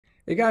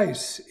Hey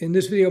guys, in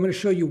this video I'm going to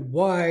show you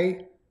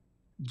why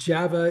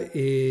Java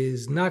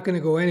is not going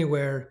to go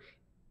anywhere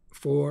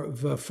for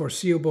the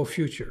foreseeable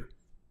future.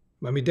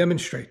 Let me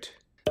demonstrate.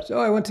 So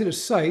I went to the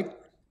site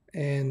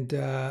and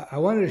I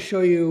wanted to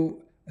show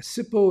you a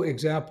simple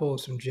example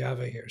of some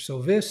Java here.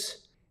 So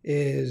this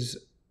is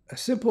a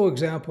simple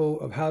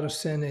example of how to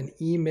send an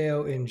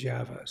email in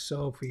Java.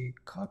 So if we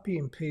copy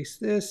and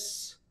paste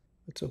this,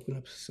 let's open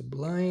up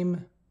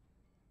Sublime.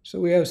 So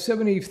we have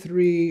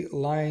 73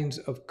 lines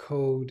of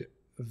code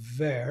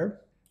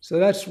there. So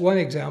that's one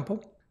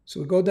example. So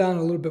we go down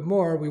a little bit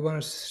more. We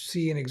want to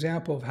see an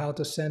example of how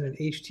to send an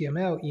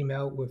HTML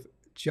email with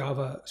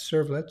Java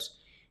servlets.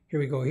 Here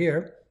we go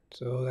here.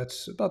 So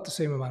that's about the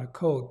same amount of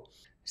code.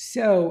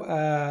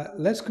 So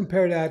let's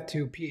compare that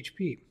to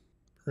PHP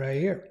right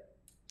here.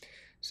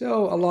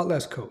 So a lot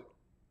less code.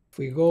 If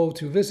we go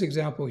to this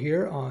example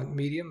here on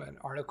Medium, an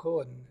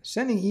article, and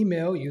sending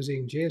email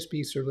using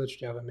JSP servlets,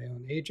 Java Mail,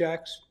 and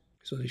Ajax.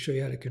 So they show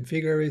you how to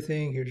configure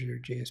everything. Here's your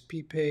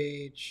JSP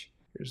page.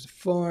 Here's the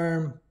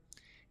form.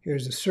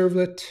 Here's the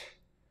servlet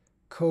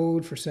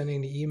code for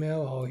sending the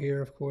email, all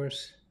here, of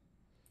course.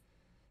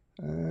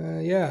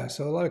 Yeah,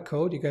 so a lot of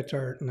code. You got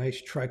our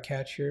nice try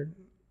catch here.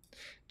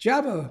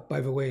 Java,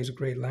 by the way, is a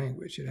great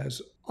language. It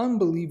has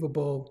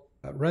unbelievable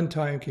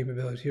runtime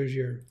capabilities. Here's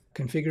your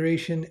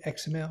configuration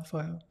XML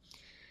file.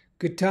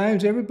 Good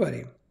times,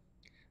 everybody.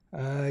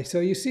 So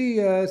you see,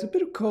 it's a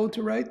bit of code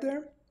to write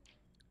there.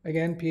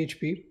 Again,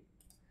 PHP.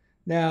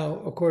 Now,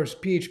 of course,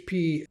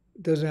 PHP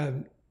doesn't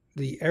have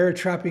the error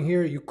trapping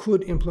here. You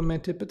could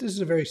implement it, but this is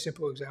a very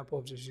simple example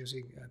of just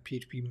using a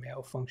PHP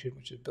mail function,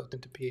 which is built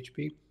into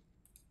PHP.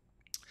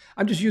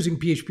 I'm just using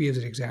PHP as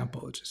an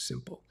example. It's just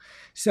simple.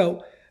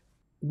 So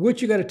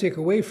what you got to take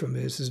away from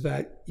this is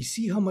that you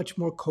see how much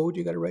more code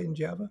you got to write in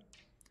Java?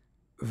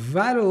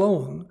 That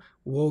alone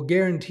will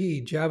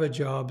guarantee Java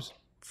jobs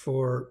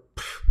for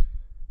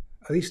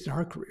at least in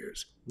our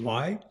careers.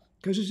 Why?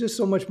 Because there's just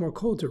so much more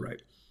code to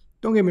write.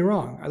 Don't get me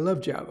wrong, I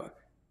love Java.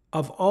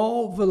 Of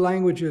all the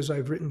languages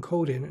I've written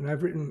code in, and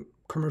I've written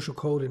commercial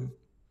code in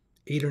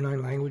 8 or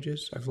 9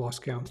 languages, I've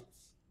lost count,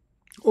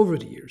 over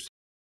the years.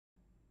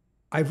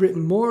 I've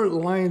written more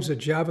lines of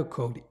Java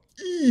code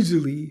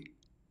easily,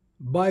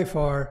 by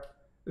far,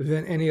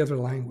 than any other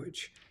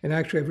language. And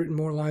actually, I've written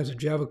more lines of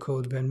Java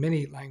code than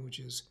many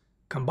languages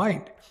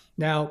combined.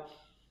 Now,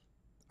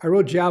 I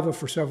wrote Java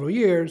for several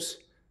years.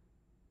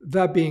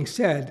 That being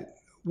said,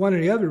 one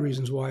of the other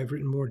reasons why I've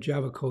written more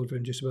Java code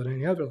than just about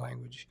any other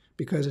language,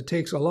 because it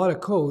takes a lot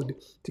of code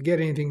to get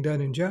anything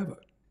done in Java.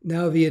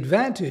 Now, the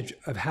advantage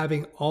of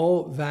having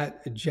all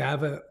that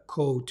Java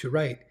code to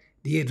write,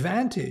 the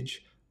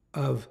advantage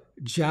of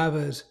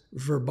Java's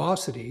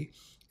verbosity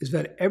is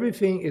that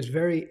everything is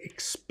very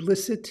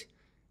explicit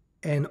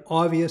and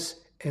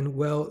obvious and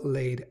well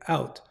laid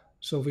out.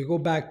 So if we go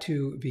back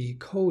to the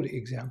code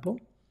example,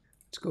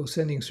 let's go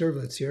sending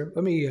servlets here.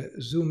 Let me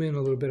zoom in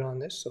a little bit on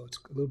this so it's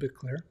a little bit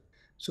clear.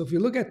 So if you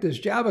look at this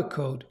Java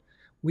code,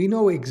 we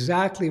know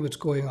exactly what's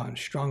going on.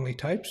 Strongly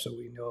typed, so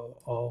we know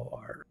all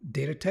our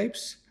data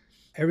types.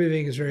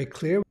 Everything is very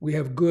clear. We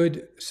have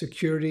good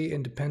security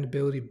and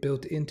dependability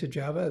built into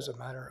Java as a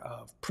matter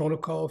of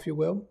protocol, if you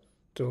will.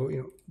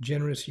 So,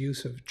 generous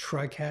use of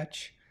try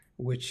catch,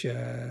 which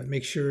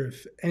makes sure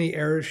if any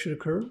errors should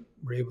occur,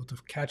 we're able to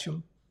catch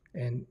them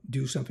and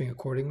do something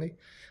accordingly.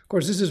 Of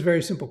course, this is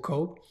very simple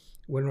code.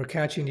 When we're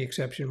catching the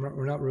exception,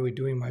 we're not really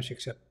doing much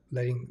except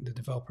letting the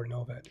developer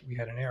know that we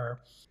had an error.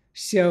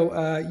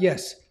 So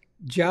yes,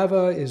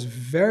 Java is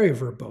very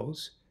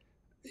verbose.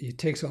 It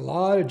takes a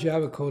lot of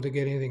Java code to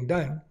get anything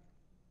done.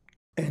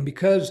 And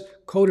because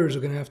coders are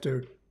going to have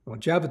to, well,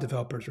 Java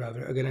developers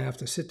rather, are going to have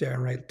to sit there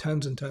and write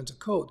tons and tons of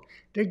code,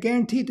 they're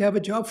guaranteed to have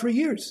a job for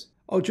years.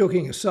 All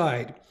joking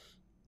aside,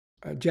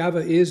 Java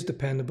is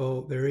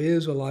dependable. There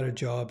is a lot of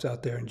jobs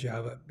out there in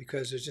Java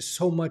because there's just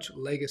so much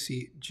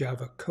legacy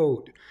Java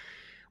code.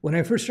 When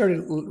I first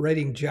started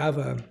writing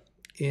Java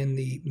in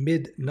the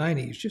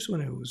mid-90s, just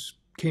when it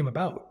came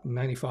about,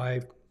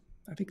 95,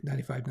 I think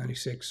 95,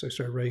 96, I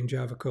started writing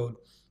Java code.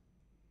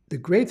 The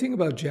great thing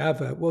about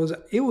Java was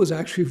it was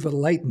actually the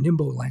light,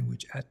 nimble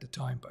language at the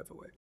time, by the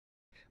way.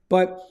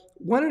 But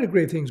one of the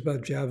great things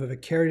about Java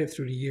that carried it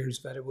through the years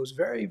is that it was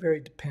very, very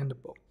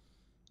dependable.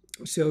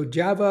 So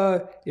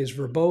Java is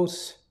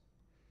verbose.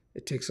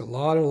 It takes a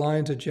lot of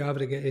lines of Java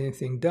to get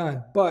anything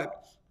done,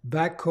 but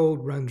that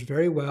code runs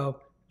very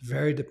well,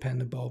 very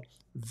dependable,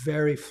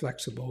 very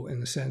flexible in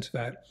the sense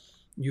that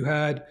you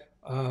had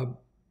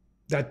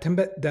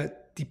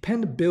that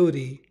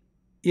dependability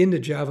in the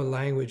Java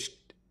language.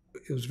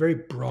 It was very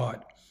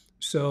broad.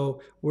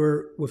 So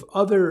with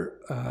other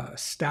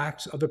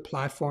stacks, other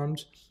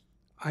platforms,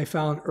 I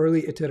found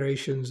early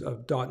iterations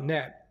of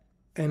 .NET,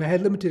 and I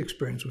had limited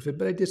experience with it,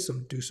 but I did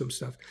do some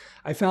stuff.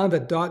 I found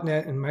that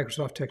 .NET and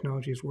Microsoft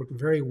technologies worked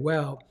very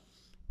well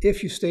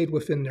if you stayed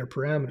within their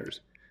parameters.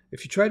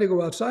 If you try to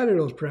go outside of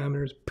those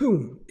parameters,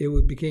 boom,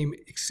 it became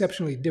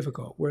exceptionally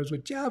difficult. Whereas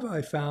with Java,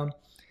 I found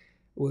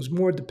it was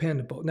more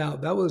dependable. Now,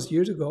 that was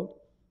years ago,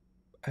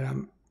 and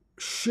I'm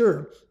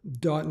Sure,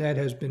 .NET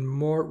has been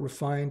more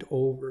refined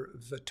over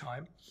the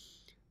time,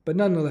 but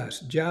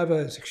nonetheless, Java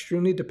is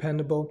extremely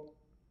dependable.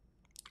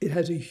 It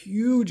has a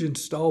huge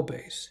install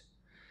base.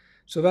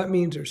 So that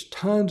means there's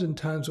tons and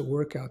tons of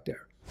work out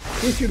there.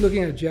 If you're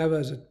looking at Java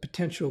as a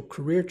potential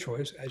career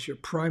choice, as your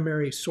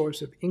primary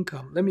source of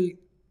income, let me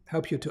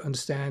help you to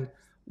understand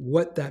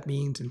what that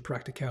means in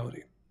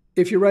practicality.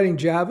 If you're writing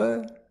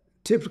Java,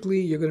 typically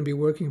you're going to be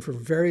working for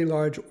very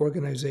large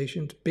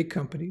organizations, big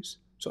companies.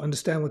 So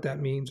understand what that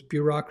means.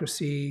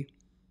 Bureaucracy,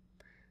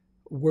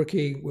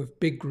 working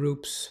with big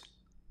groups,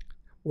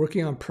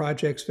 working on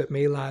projects that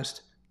may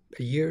last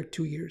a year,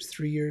 2 years,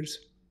 3 years,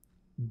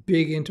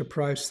 big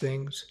enterprise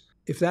things.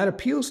 If that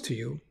appeals to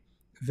you,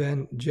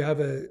 then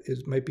Java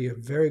might be a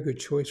very good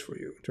choice for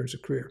you in terms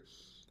of career.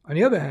 On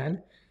the other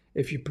hand,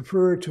 if you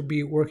prefer to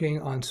be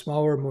working on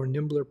smaller, more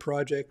nimbler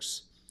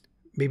projects,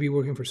 maybe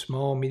working for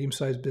small,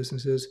 medium-sized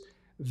businesses,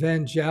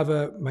 then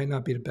Java might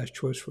not be the best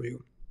choice for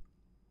you.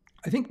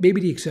 I think maybe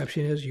the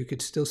exception is you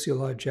could still see a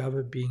lot of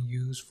Java being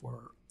used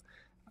for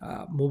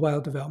mobile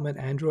development,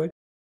 Android.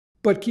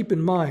 But keep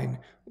in mind,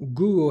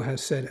 Google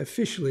has said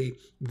officially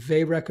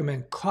they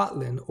recommend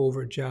Kotlin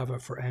over Java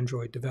for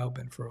Android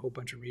development for a whole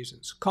bunch of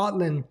reasons.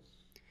 Kotlin,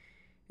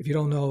 if you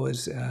don't know,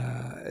 is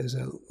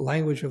a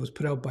language that was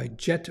put out by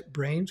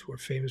JetBrains, who are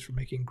famous for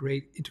making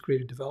great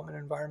integrated development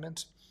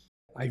environments.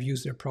 I've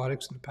used their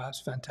products in the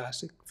past,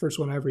 fantastic. First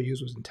one I ever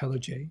used was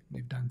IntelliJ.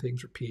 They've done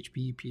things for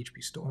PHP,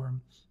 PHP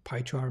Storm,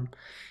 PyCharm.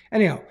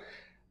 Anyhow,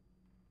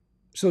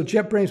 so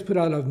JetBrains put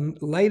out a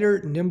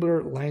lighter,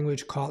 nimbler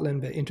language,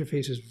 Kotlin, that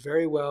interfaces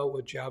very well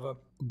with Java.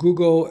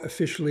 Google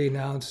officially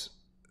announced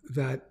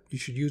that you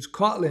should use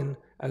Kotlin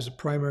as a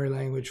primary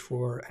language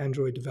for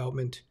Android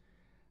development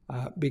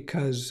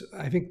because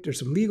I think there's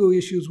some legal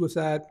issues with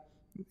that.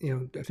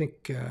 I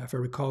think if I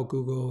recall,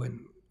 Google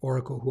and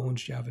Oracle, who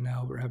owns Java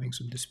now, were having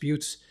some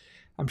disputes.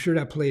 I'm sure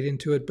that played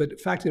into it, but the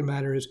fact of the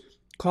matter is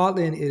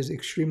Kotlin is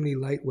extremely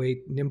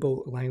lightweight,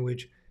 nimble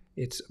language.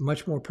 It's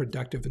much more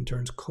productive in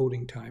terms of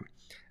coding time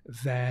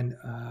than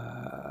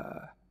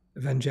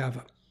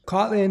Java.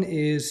 Kotlin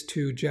is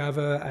to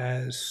Java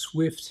as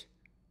Swift,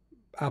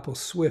 Apple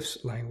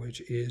Swift's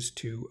language is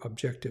to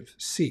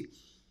Objective-C.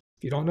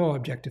 If you don't know,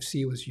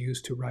 Objective-C was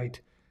used to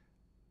write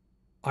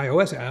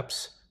iOS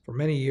apps for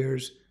many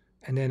years,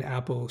 and then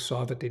Apple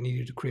saw that they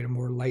needed to create a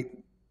more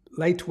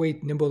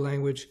lightweight, nimble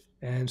language,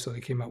 and so they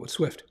came out with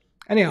Swift.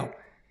 Anyhow,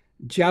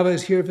 Java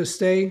is here to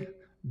stay.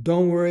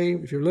 Don't worry.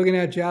 If you're looking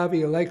at Java,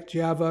 you like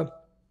Java,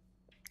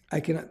 I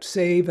can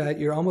say that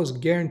you're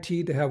almost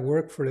guaranteed to have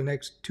work for the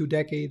next 2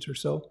 decades or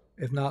so,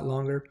 if not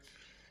longer.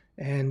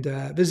 And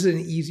this is an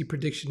easy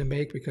prediction to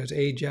make because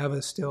Java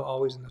is still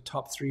always in the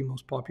top 3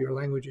 most popular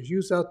languages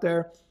used out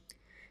there.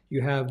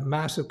 You have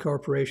massive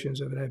corporations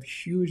that have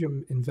huge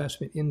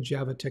investment in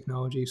Java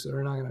technology, so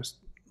they're not going to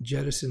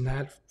jettison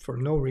that for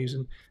no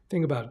reason.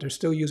 Think about it. They're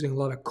still using a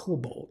lot of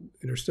COBOL,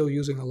 and they're still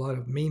using a lot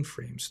of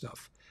mainframe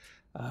stuff.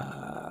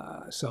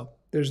 So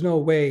there's no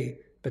way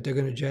that they're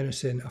going to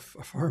jettison a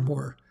far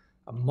more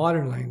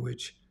modern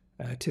language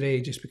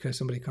today just because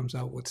somebody comes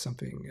out with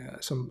something,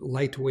 some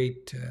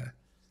lightweight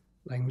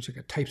language like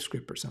a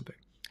TypeScript or something.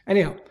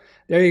 Anyhow,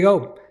 there you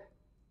go.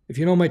 If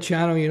you know my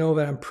channel, you know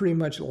that I'm pretty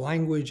much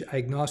language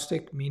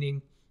agnostic,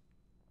 meaning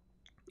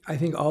I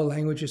think all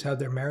languages have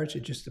their merits.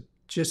 It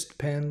just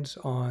depends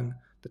on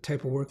the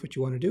type of work that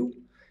you want to do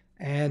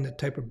and the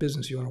type of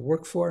business you want to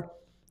work for.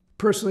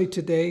 Personally,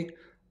 today,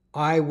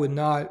 I would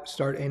not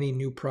start any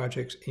new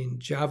projects in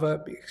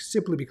Java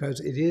simply because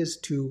it is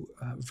too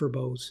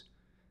verbose,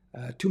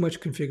 too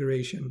much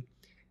configuration,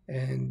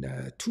 and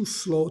too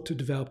slow to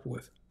develop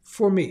with.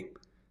 For me,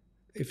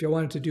 if I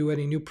wanted to do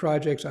any new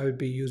projects, I would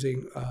be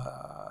using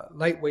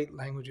lightweight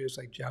languages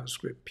like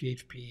JavaScript,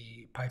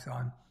 PHP,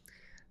 Python.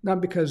 Not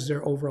because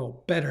they're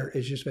overall better,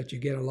 it's just that you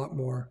get a lot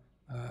more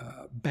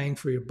bang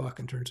for your buck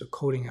in terms of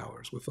coding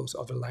hours with those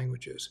other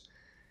languages.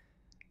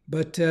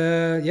 But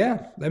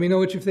yeah, let me know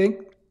what you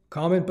think.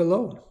 Comment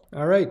below.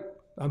 All right,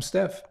 I'm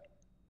Stef.